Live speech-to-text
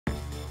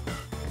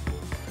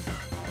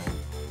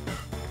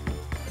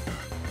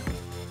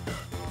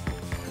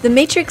The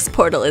Matrix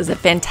Portal is a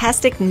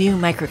fantastic new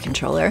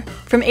microcontroller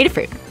from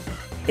Adafruit.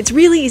 It's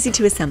really easy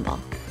to assemble.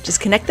 Just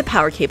connect the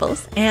power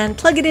cables and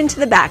plug it into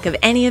the back of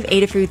any of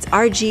Adafruit's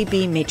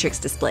RGB Matrix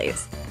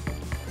displays.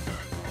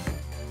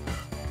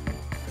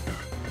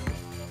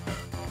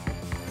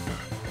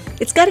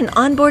 It's got an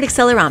onboard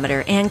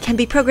accelerometer and can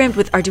be programmed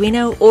with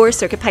Arduino or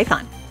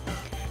CircuitPython.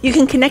 You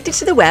can connect it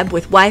to the web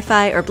with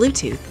Wi-Fi or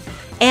Bluetooth,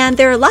 and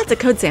there are lots of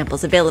code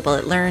samples available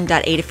at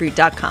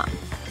learn.adafruit.com.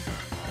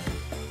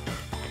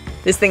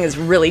 This thing is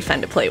really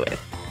fun to play with.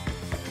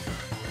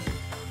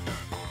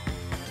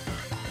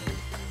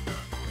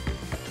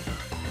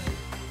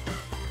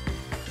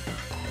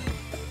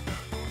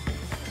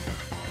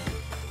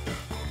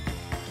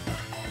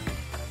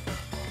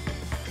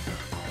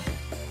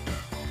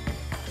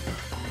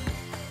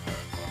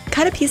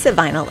 Cut a piece of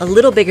vinyl a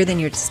little bigger than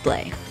your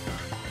display.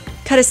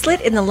 Cut a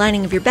slit in the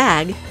lining of your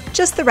bag,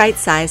 just the right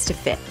size to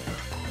fit.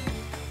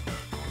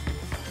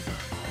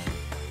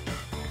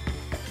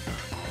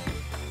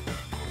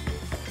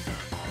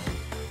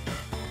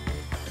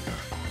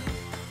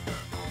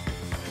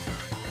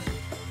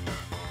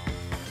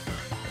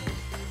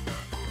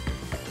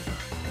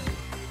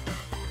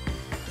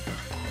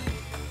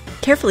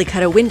 Carefully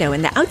cut a window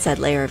in the outside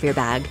layer of your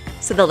bag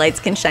so the lights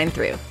can shine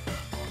through.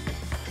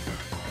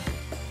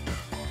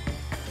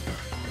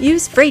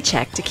 Use fray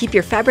check to keep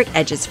your fabric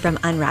edges from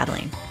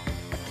unraveling.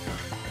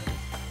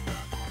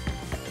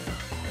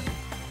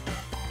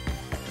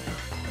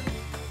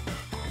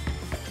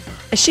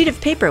 A sheet of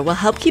paper will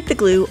help keep the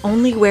glue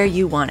only where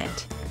you want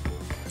it.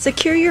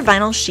 Secure your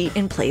vinyl sheet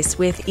in place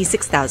with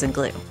E6000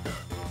 glue.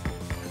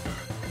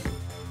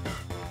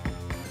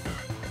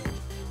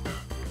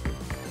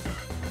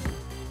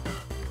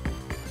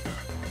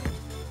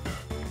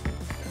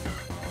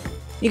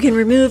 You can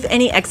remove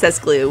any excess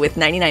glue with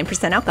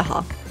 99%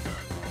 alcohol.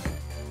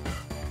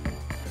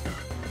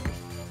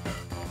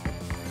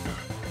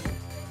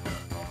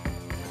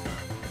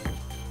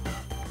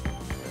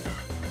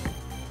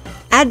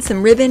 Add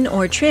some ribbon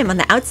or trim on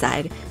the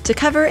outside to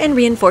cover and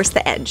reinforce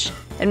the edge,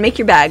 and make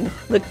your bag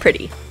look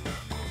pretty.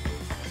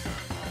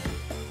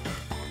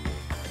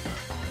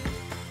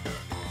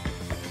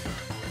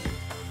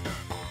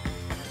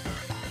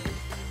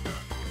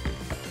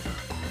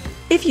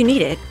 If you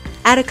need it,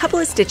 add a couple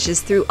of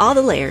stitches through all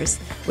the layers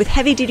with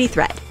heavy-duty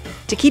thread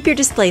to keep your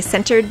display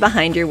centered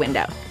behind your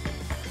window.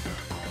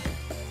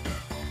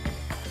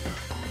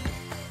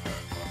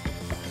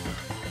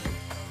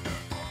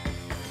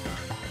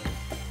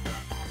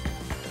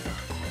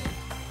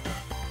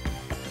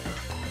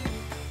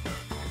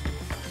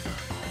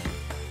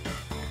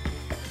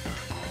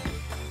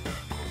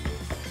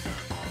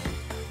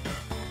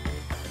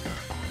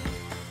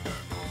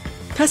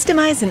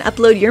 Customize and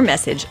upload your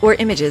message or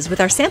images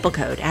with our sample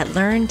code at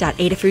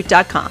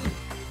learn.adafruit.com.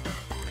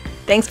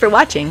 Thanks for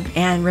watching,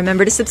 and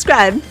remember to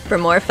subscribe for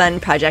more fun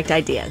project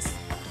ideas.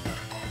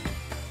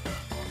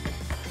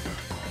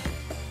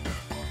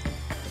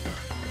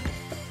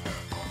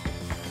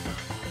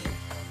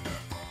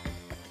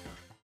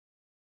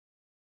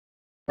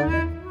 Thank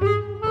you.